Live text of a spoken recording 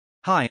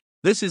Hi,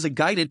 this is a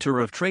guided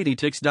tour of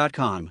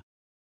Tradytics.com.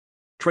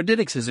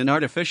 Tradytics is an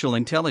artificial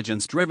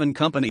intelligence-driven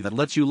company that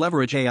lets you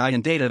leverage AI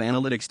and data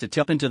analytics to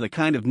tap into the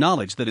kind of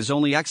knowledge that is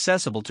only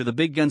accessible to the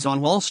big guns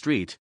on Wall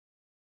Street.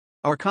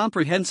 Our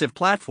comprehensive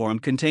platform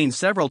contains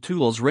several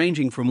tools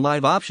ranging from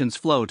live options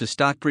flow to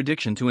stock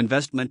prediction to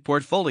investment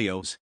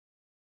portfolios.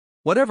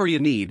 Whatever you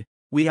need,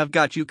 we have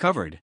got you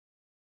covered.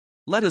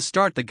 Let us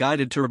start the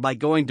guided tour by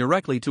going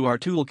directly to our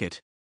toolkit.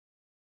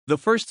 The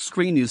first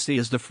screen you see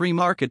is the free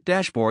market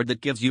dashboard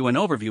that gives you an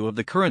overview of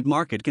the current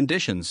market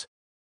conditions.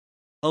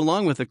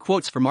 Along with the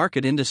quotes for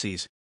market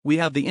indices, we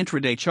have the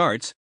intraday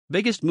charts,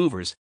 biggest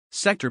movers,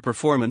 sector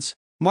performance,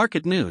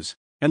 market news,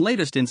 and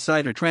latest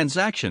insider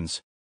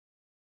transactions.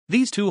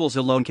 These tools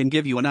alone can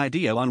give you an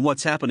idea on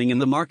what's happening in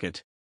the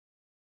market.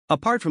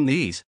 Apart from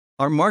these,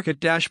 our market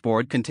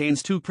dashboard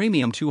contains two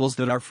premium tools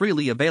that are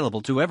freely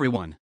available to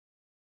everyone.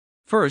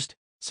 First,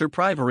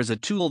 Survivor is a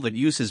tool that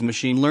uses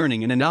machine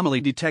learning and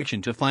anomaly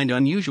detection to find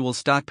unusual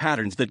stock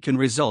patterns that can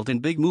result in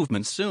big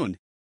movements soon.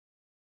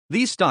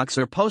 These stocks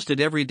are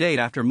posted every day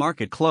after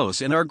market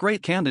close and are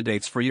great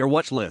candidates for your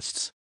watch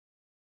lists.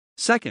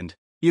 Second,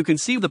 you can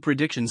see the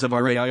predictions of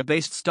our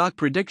AI-based stock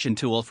prediction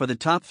tool for the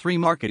top 3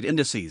 market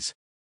indices.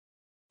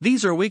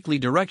 These are weekly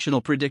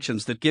directional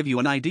predictions that give you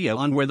an idea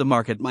on where the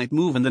market might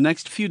move in the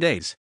next few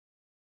days.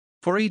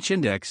 For each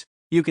index,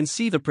 you can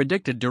see the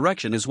predicted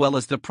direction as well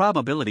as the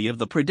probability of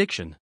the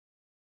prediction.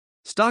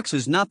 Stocks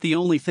is not the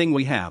only thing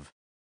we have.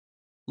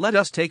 Let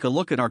us take a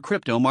look at our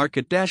crypto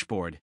market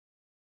dashboard.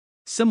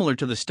 Similar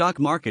to the stock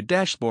market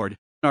dashboard,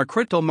 our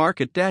crypto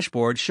market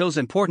dashboard shows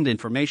important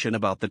information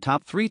about the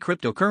top 3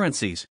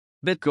 cryptocurrencies,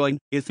 Bitcoin,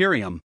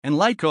 Ethereum, and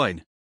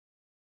Litecoin.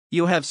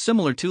 You have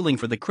similar tooling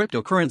for the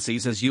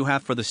cryptocurrencies as you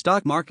have for the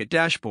stock market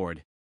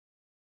dashboard.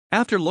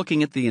 After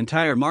looking at the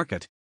entire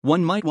market,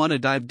 one might want to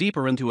dive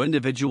deeper into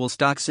individual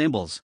stock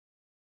symbols.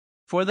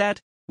 For that,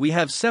 we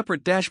have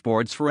separate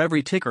dashboards for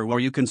every ticker where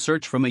you can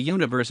search from a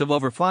universe of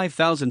over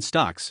 5,000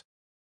 stocks.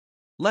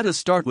 Let us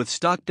start with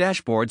stock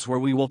dashboards where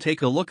we will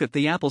take a look at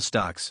the Apple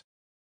stocks.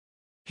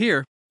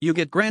 Here, you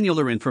get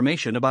granular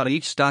information about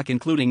each stock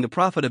including the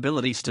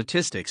profitability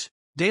statistics,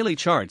 daily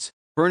charts,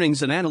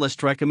 earnings and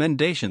analyst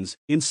recommendations,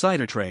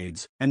 insider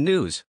trades, and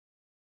news.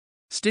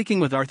 Sticking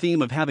with our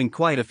theme of having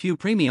quite a few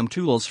premium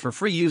tools for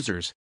free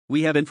users,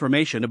 we have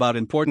information about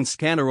important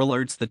scanner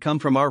alerts that come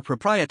from our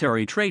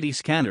proprietary Trady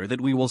scanner that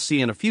we will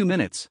see in a few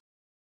minutes.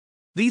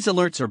 These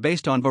alerts are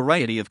based on a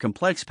variety of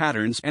complex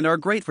patterns and are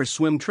great for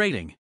swing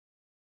trading.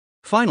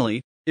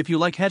 Finally, if you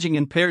like hedging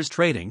and pairs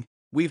trading,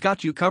 we've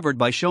got you covered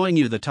by showing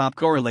you the top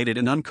correlated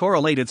and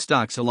uncorrelated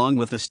stocks along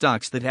with the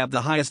stocks that have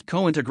the highest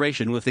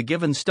co-integration with a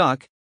given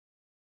stock.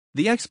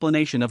 The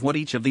explanation of what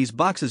each of these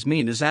boxes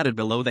mean is added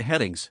below the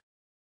headings.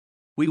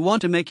 We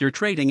want to make your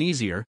trading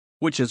easier,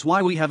 which is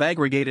why we have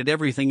aggregated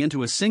everything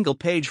into a single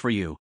page for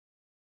you.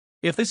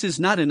 If this is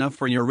not enough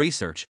for your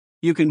research,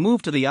 you can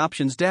move to the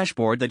options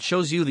dashboard that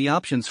shows you the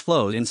options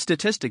flow and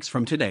statistics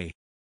from today.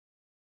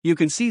 You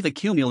can see the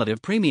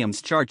cumulative premiums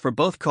chart for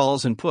both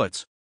calls and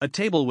puts, a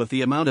table with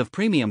the amount of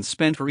premiums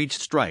spent for each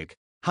strike,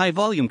 high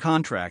volume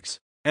contracts,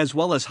 as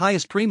well as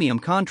highest premium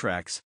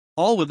contracts,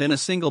 all within a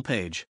single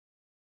page.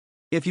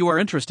 If you are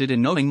interested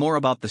in knowing more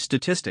about the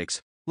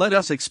statistics, let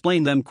us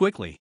explain them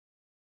quickly.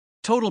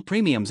 Total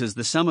premiums is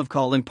the sum of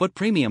call and put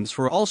premiums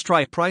for all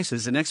strike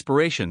prices and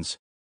expirations.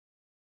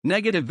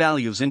 Negative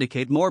values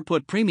indicate more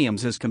put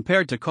premiums as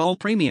compared to call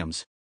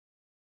premiums.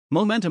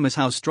 Momentum is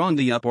how strong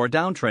the up or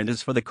downtrend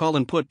is for the call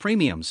and put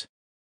premiums.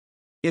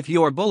 If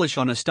you are bullish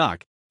on a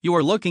stock, you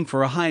are looking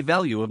for a high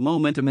value of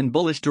momentum in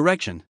bullish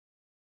direction.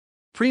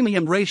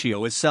 Premium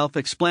ratio is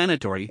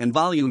self-explanatory and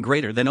volume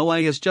greater than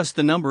OI is just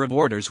the number of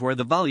orders where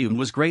the volume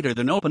was greater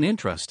than open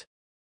interest.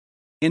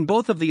 In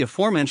both of the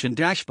aforementioned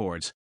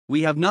dashboards,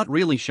 we have not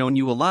really shown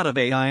you a lot of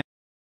AI.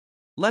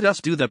 Let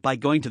us do that by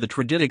going to the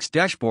Tradytics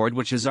dashboard,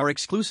 which is our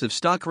exclusive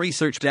stock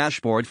research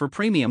dashboard for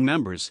premium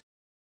members.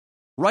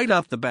 Right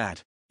off the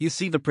bat, you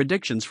see the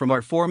predictions from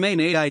our 4 main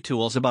AI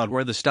tools about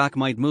where the stock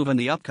might move in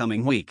the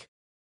upcoming week.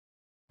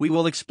 We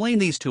will explain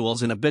these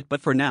tools in a bit,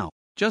 but for now,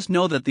 just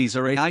know that these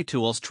are AI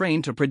tools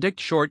trained to predict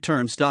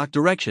short-term stock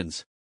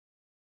directions.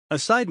 A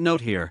side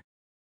note here.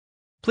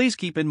 Please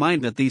keep in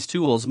mind that these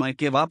tools might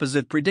give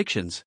opposite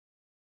predictions.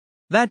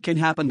 That can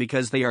happen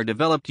because they are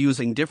developed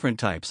using different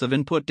types of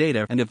input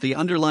data, and if the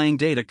underlying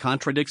data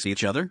contradicts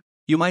each other,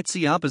 you might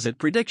see opposite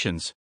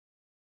predictions.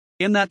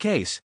 In that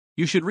case,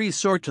 you should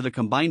resort to the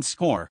combined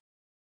score.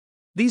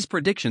 These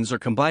predictions are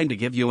combined to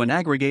give you an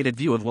aggregated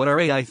view of what our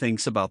AI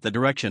thinks about the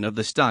direction of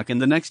the stock in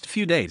the next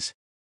few days.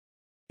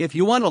 If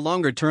you want a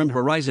longer-term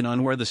horizon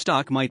on where the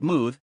stock might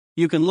move,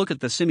 you can look at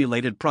the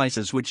simulated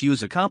prices, which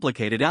use a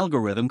complicated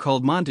algorithm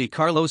called Monte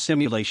Carlo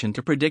simulation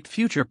to predict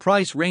future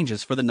price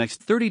ranges for the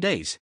next 30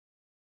 days.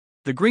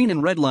 The green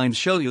and red lines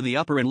show you the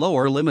upper and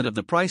lower limit of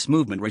the price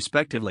movement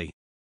respectively.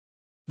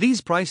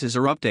 These prices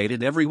are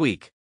updated every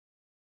week.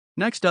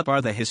 Next up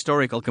are the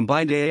historical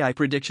combined AI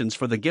predictions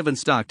for the given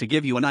stock to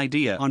give you an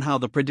idea on how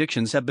the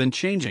predictions have been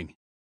changing.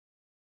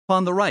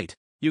 On the right,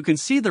 You can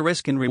see the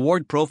risk and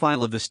reward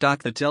profile of the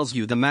stock that tells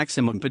you the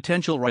maximum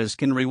potential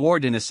risk and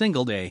reward in a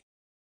single day.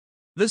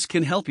 This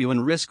can help you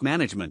in risk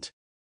management.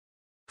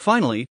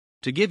 Finally,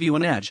 to give you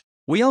an edge,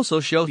 we also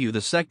show you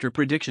the sector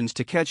predictions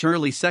to catch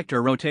early sector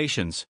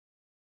rotations.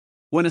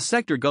 When a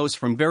sector goes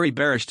from very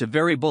bearish to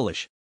very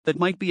bullish, that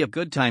might be a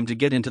good time to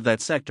get into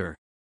that sector.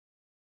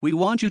 We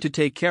want you to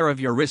take care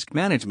of your risk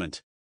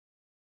management.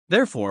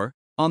 Therefore,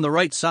 on the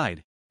right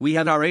side, we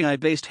have our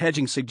AI-based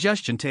hedging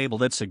suggestion table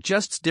that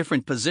suggests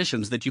different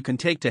positions that you can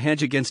take to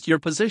hedge against your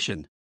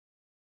position.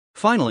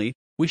 Finally,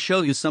 we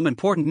show you some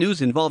important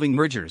news involving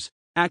mergers,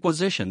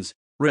 acquisitions,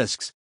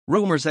 risks,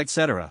 rumors,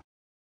 etc.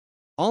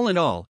 All in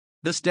all,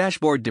 this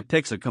dashboard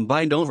depicts a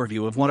combined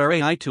overview of what our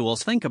AI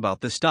tools think about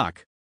the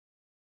stock.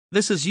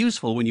 This is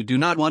useful when you do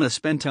not want to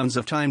spend tons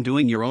of time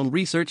doing your own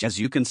research, as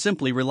you can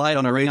simply rely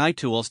on our AI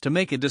tools to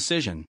make a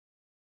decision.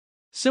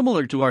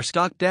 Similar to our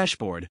stock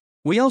dashboard,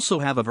 we also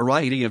have a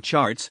variety of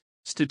charts,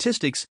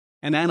 statistics,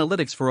 and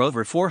analytics for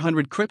over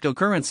 400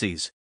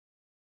 cryptocurrencies.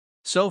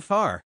 So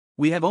far,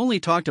 we have only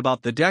talked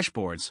about the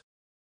dashboards.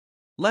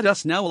 Let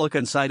us now look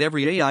inside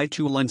every AI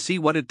tool and see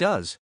what it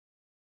does.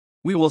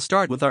 We will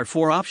start with our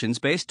 4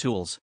 options-based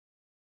tools.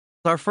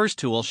 Our first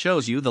tool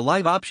shows you the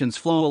live options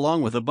flow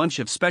along with a bunch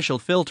of special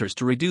filters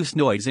to reduce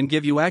noise and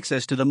give you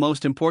access to the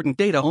most important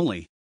data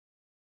only.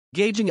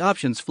 Gauging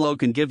options flow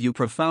can give you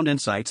profound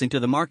insights into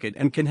the market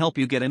and can help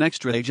you get an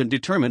extra edge in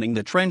determining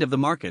the trend of the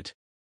market.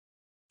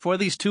 For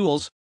these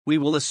tools, we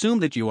will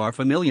assume that you are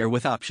familiar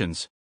with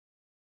options.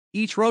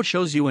 Each row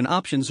shows you an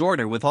options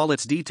order with all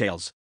its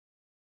details.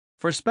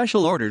 For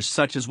special orders,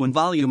 such as when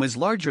volume is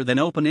larger than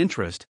open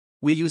interest,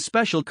 we use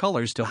special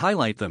colors to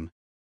highlight them.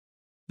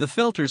 The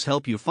filters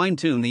help you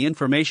fine-tune the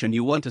information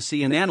you want to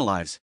see and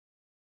analyze.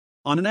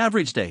 On an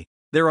average day,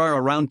 there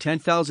are around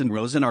 10,000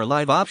 rows in our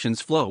live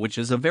options flow, which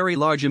is a very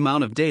large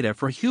amount of data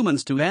for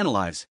humans to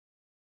analyze.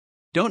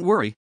 Don't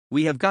worry,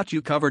 we have got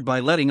you covered by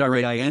letting our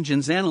AI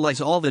engines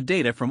analyze all the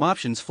data from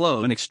options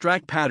flow and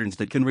extract patterns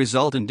that can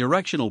result in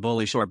directional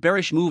bullish or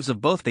bearish moves of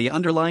both the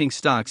underlying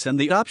stocks and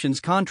the options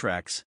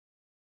contracts.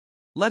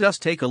 Let us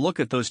take a look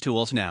at those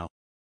tools now.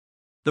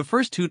 The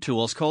first 2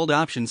 tools, called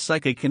Options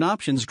Psychic and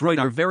Options Droid,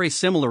 are very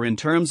similar in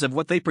terms of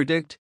what they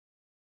predict.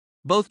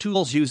 Both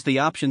tools use the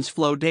options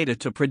flow data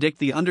to predict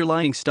the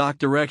underlying stock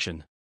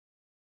direction.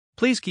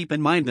 Please keep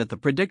in mind that the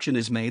prediction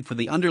is made for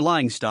the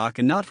underlying stock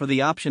and not for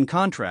the option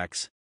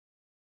contracts.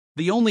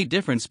 The only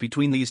difference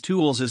between these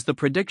tools is the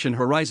prediction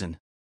horizon.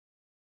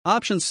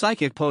 Options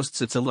Psychic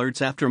posts its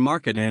alerts after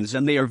market ends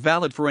and they are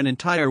valid for an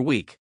entire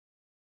week.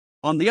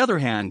 On the other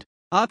hand,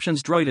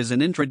 Options Droid is an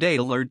intraday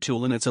alert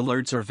tool and its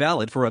alerts are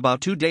valid for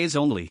about 2 days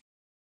only.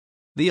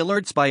 The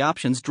alerts by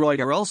Options Droid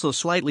are also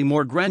slightly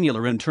more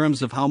granular in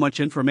terms of how much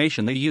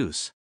information they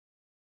use.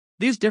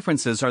 These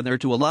differences are there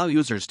to allow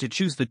users to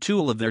choose the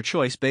tool of their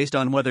choice based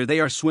on whether they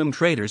are swing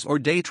traders or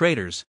day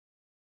traders.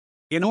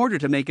 In order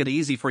to make it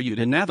easy for you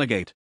to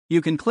navigate,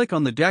 you can click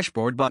on the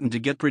dashboard button to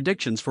get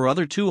predictions for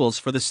other tools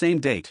for the same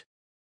date.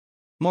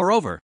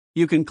 Moreover,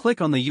 you can click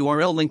on the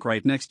URL link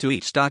right next to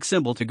each stock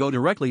symbol to go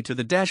directly to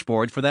the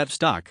dashboard for that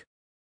stock.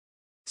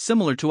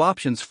 Similar to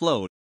Options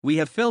Flow, we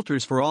have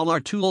filters for all our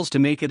tools to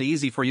make it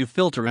easy for you to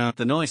filter out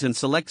the noise and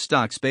select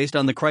stocks based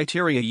on the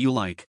criteria you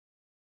like.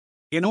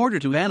 In order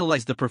to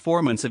analyze the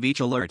performance of each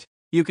alert,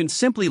 you can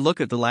simply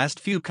look at the last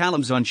few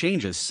columns on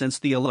changes since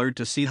the alert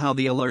to see how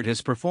the alert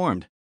has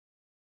performed.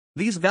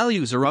 These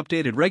values are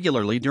updated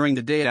regularly during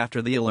the day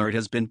after the alert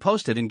has been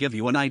posted and give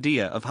you an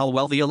idea of how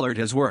well the alert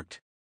has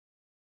worked.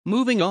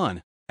 Moving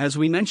on, as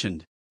we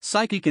mentioned,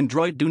 Psychic and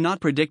Droid do not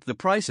predict the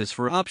prices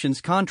for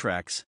options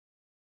contracts.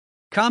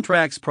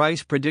 Contracts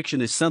price prediction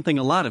is something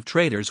a lot of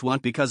traders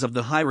want because of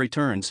the high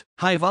returns,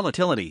 high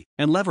volatility,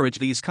 and leverage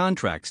these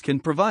contracts can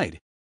provide.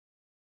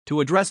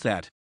 To address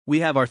that, we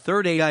have our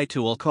third AI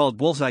tool called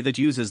Bullseye that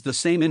uses the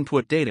same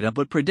input data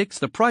but predicts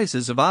the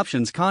prices of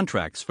options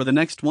contracts for the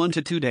next 1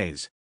 to 2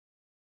 days.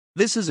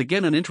 This is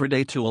again an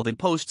intraday tool that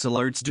posts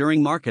alerts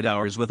during market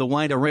hours with a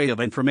wide array of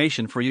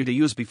information for you to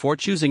use before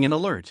choosing an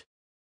alert.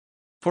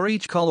 For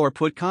each call or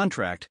put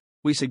contract,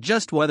 we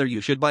suggest whether you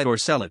should buy or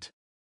sell it.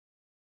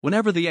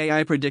 Whenever the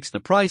AI predicts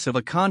the price of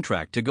a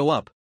contract to go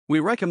up,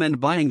 we recommend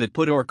buying that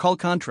put or call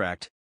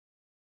contract.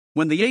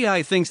 When the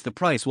AI thinks the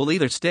price will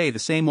either stay the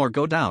same or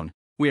go down,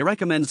 we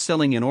recommend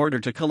selling in order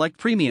to collect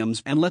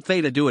premiums and let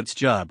theta do its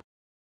job.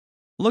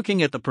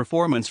 Looking at the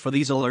performance for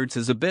these alerts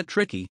is a bit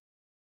tricky.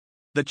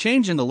 The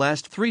change in the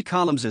last 3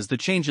 columns is the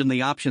change in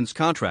the options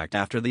contract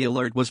after the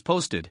alert was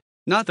posted,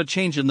 not the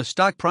change in the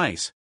stock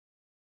price.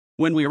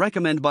 When we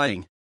recommend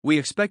buying, we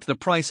expect the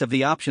price of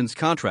the options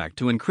contract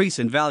to increase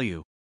in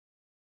value.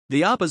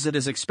 The opposite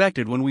is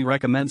expected when we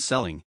recommend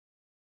selling.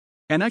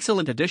 An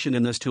excellent addition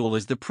in this tool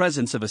is the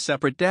presence of a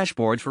separate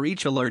dashboard for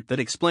each alert that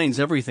explains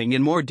everything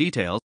in more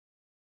detail.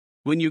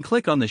 When you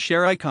click on the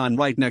share icon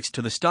right next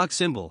to the stock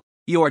symbol,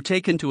 you are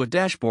taken to a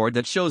dashboard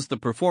that shows the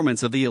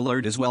performance of the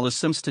alert as well as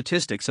some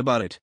statistics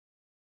about it.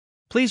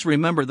 Please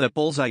remember that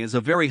Bullseye is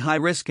a very high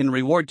risk and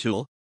reward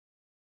tool.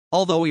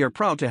 Although we are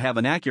proud to have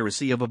an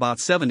accuracy of about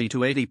 70 to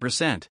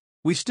 80%,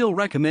 we still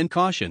recommend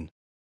caution.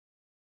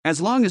 As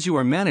long as you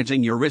are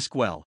managing your risk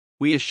well,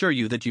 we assure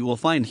you that you will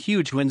find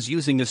huge wins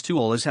using this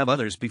tool as have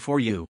others before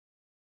you.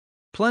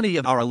 Plenty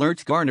of our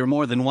alerts garner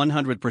more than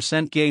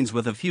 100% gains,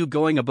 with a few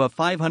going above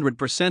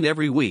 500%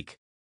 every week.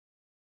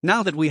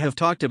 Now that we have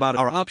talked about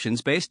our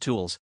options-based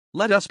tools,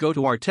 let us go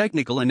to our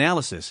technical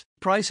analysis,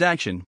 price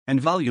action,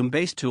 and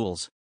volume-based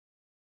tools.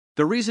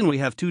 The reason we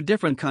have two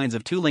different kinds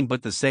of tooling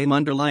but the same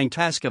underlying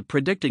task of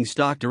predicting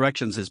stock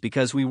directions is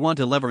because we want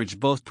to leverage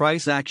both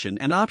price action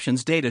and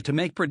options data to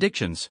make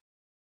predictions.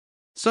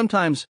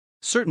 Sometimes,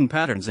 certain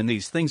patterns in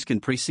these things can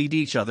precede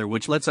each other,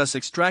 which lets us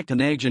extract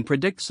an edge and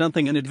predict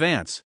something in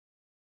advance.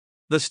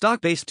 The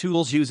stock-based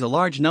tools use a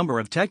large number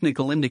of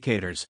technical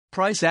indicators,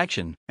 price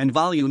action, and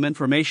volume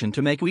information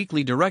to make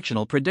weekly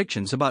directional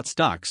predictions about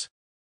stocks.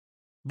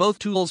 Both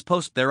tools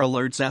post their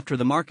alerts after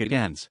the market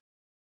ends.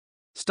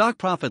 Stock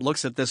Profit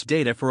looks at this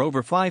data for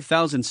over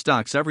 5,000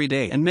 stocks every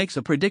day and makes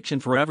a prediction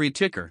for every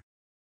ticker.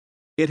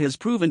 It has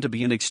proven to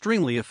be an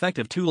extremely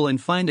effective tool in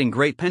finding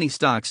great penny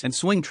stocks and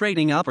swing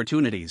trading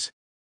opportunities.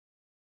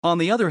 On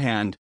the other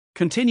hand,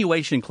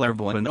 Continuation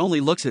Clairvoyant only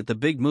looks at the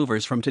big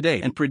movers from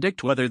today and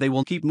predict whether they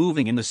will keep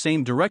moving in the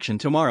same direction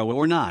tomorrow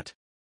or not.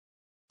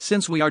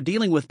 Since we are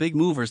dealing with big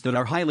movers that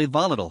are highly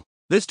volatile,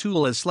 this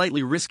tool is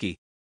slightly risky.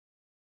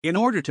 In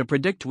order to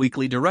predict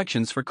weekly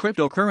directions for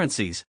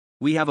cryptocurrencies,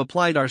 we have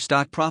applied our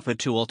Stock Profit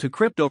tool to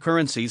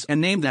cryptocurrencies and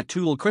named that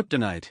tool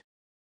Kryptonite.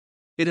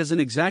 It is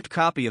an exact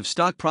copy of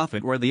Stock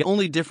Profit, where the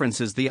only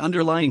difference is the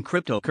underlying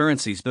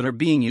cryptocurrencies that are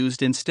being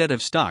used instead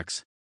of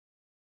stocks.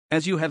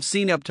 As you have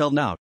seen up till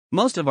now,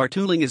 most of our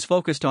tooling is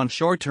focused on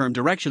short-term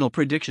directional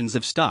predictions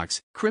of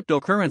stocks,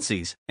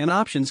 cryptocurrencies, and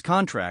options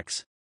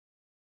contracts.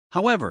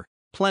 However,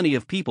 plenty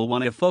of people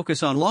want to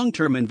focus on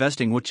long-term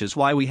investing, which is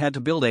why we had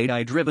to build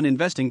AI-driven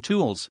investing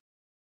tools.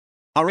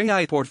 Our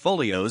AI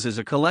Portfolios is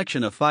a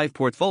collection of 5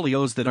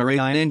 portfolios that our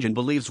AI engine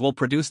believes will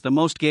produce the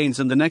most gains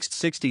in the next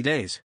 60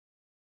 days.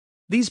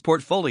 These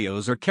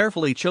portfolios are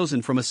carefully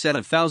chosen from a set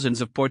of thousands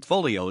of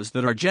portfolios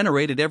that are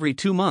generated every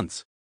 2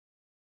 months.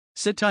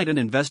 Sit tight and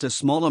invest a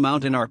small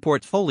amount in our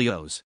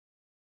portfolios.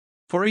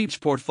 For each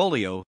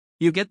portfolio,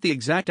 you get the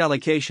exact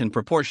allocation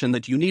proportion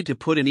that you need to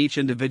put in each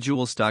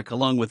individual stock,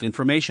 along with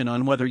information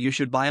on whether you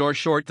should buy or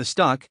short the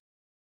stock.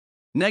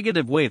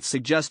 Negative weights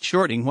suggest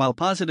shorting, while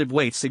positive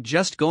weights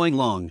suggest going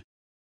long.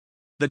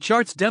 The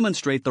charts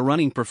demonstrate the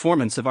running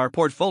performance of our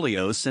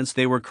portfolios since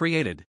they were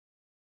created.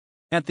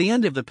 At the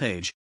end of the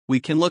page, we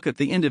can look at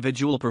the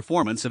individual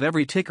performance of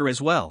every ticker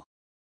as well.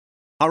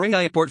 Our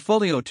AI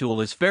Portfolio tool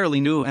is fairly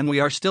new and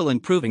we are still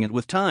improving it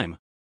with time.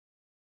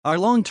 Our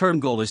long-term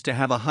goal is to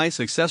have a high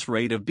success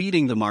rate of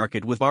beating the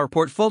market with our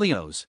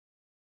portfolios.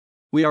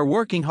 We are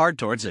working hard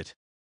towards it.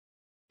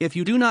 If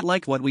you do not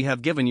like what we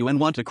have given you and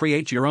want to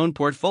create your own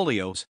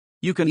portfolios,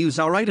 you can use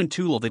our Item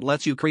tool that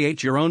lets you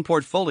create your own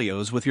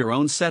portfolios with your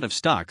own set of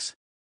stocks.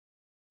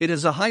 It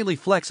is a highly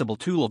flexible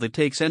tool that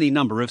takes any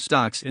number of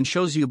stocks and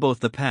shows you both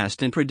the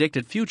past and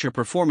predicted future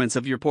performance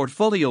of your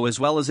portfolio as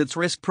well as its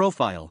risk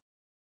profile.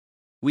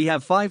 We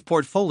have 5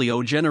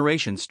 portfolio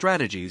generation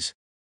strategies.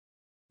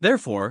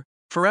 Therefore,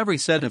 for every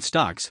set of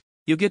stocks,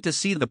 you get to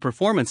see the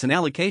performance and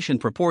allocation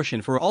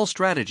proportion for all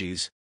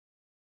strategies.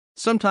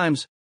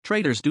 Sometimes,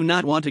 traders do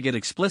not want to get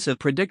explicit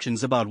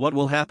predictions about what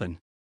will happen.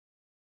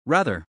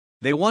 Rather,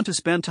 they want to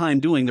spend time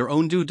doing their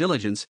own due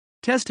diligence,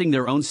 testing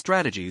their own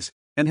strategies,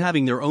 and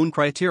having their own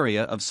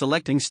criteria of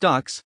selecting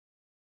stocks.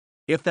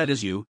 If that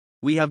is you,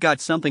 we have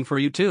got something for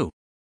you too.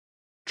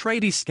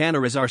 Tradytics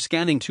Scanner is our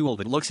scanning tool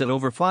that looks at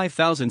over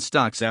 5,000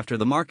 stocks after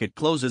the market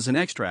closes and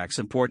extracts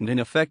important and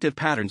effective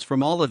patterns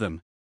from all of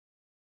them.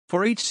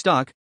 For each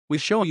stock, we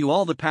show you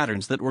all the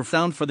patterns that were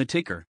found for the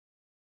ticker.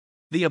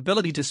 The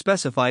ability to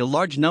specify a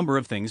large number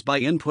of things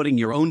by inputting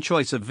your own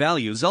choice of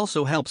values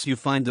also helps you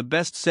find the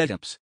best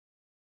setups.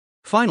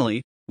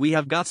 Finally, we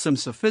have got some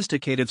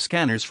sophisticated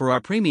scanners for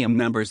our premium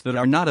members that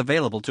are not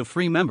available to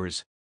free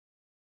members.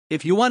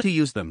 If you want to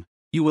use them,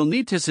 you will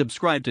need to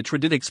subscribe to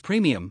Tradytics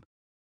Premium.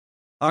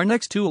 Our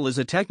next tool is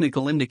a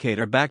technical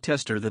indicator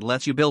backtester that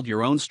lets you build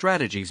your own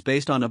strategies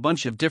based on a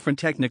bunch of different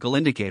technical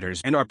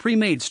indicators and our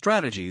pre-made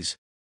strategies.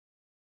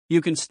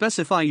 You can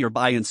specify your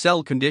buy and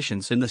sell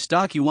conditions in the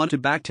stock you want to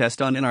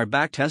backtest on, and our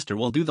backtester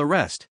will do the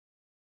rest.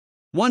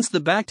 Once the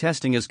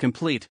backtesting is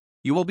complete,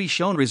 you will be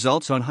shown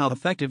results on how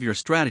effective your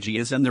strategy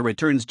is and the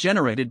returns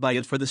generated by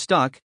it for the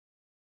stock.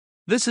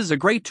 This is a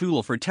great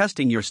tool for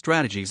testing your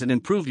strategies and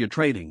improve your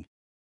trading.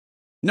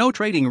 No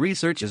trading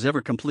research is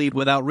ever complete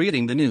without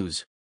reading the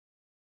news.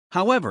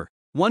 However,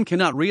 one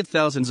cannot read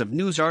thousands of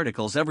news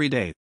articles every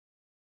day.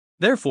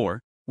 Therefore,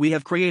 we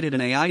have created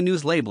an AI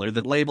news labeler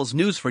that labels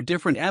news for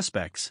different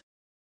aspects.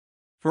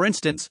 For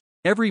instance,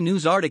 every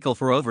news article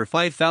for over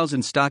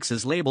 5,000 stocks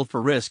is labeled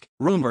for risk,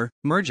 rumor,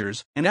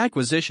 mergers and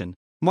acquisition,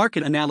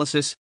 market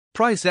analysis,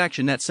 price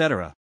action,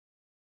 etc.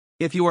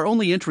 If you are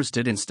only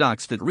interested in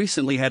stocks that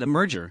recently had a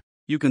merger,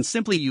 you can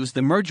simply use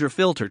the merger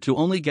filter to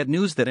only get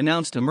news that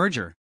announced a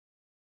merger.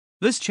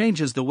 This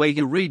changes the way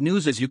you read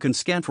news, as you can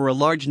scan for a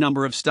large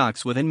number of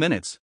stocks within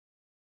minutes.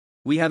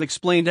 We have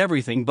explained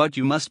everything, but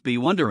you must be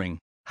wondering,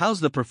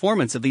 how's the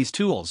performance of these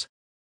tools?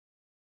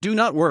 Do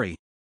not worry.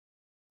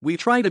 We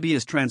try to be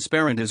as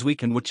transparent as we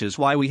can, which is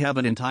why we have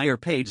an entire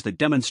page that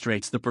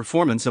demonstrates the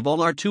performance of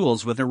all our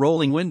tools with a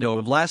rolling window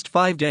of last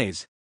 5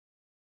 days.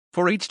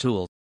 For each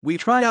tool, we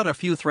try out a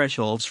few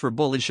thresholds for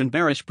bullish and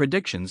bearish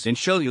predictions and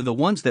show you the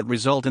ones that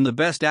result in the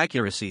best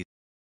accuracy.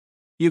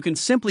 You can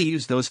simply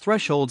use those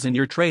thresholds in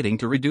your trading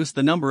to reduce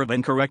the number of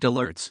incorrect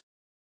alerts.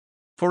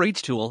 For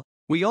each tool,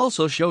 we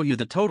also show you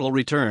the total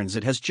returns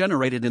it has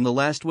generated in the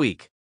last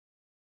week.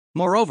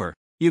 Moreover,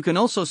 you can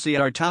also see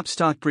our top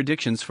stock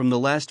predictions from the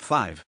last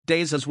 5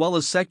 days as well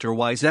as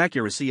sector-wise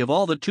accuracy of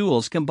all the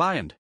tools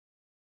combined.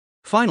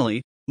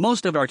 Finally,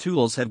 most of our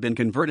tools have been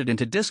converted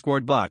into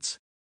Discord bots.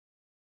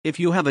 If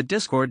you have a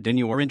Discord and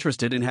you are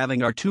interested in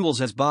having our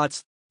tools as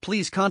bots,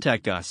 please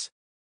contact us.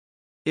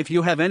 If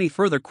you have any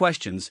further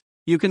questions,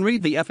 you can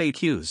read the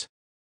FAQs.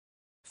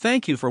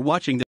 Thank you for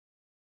watching.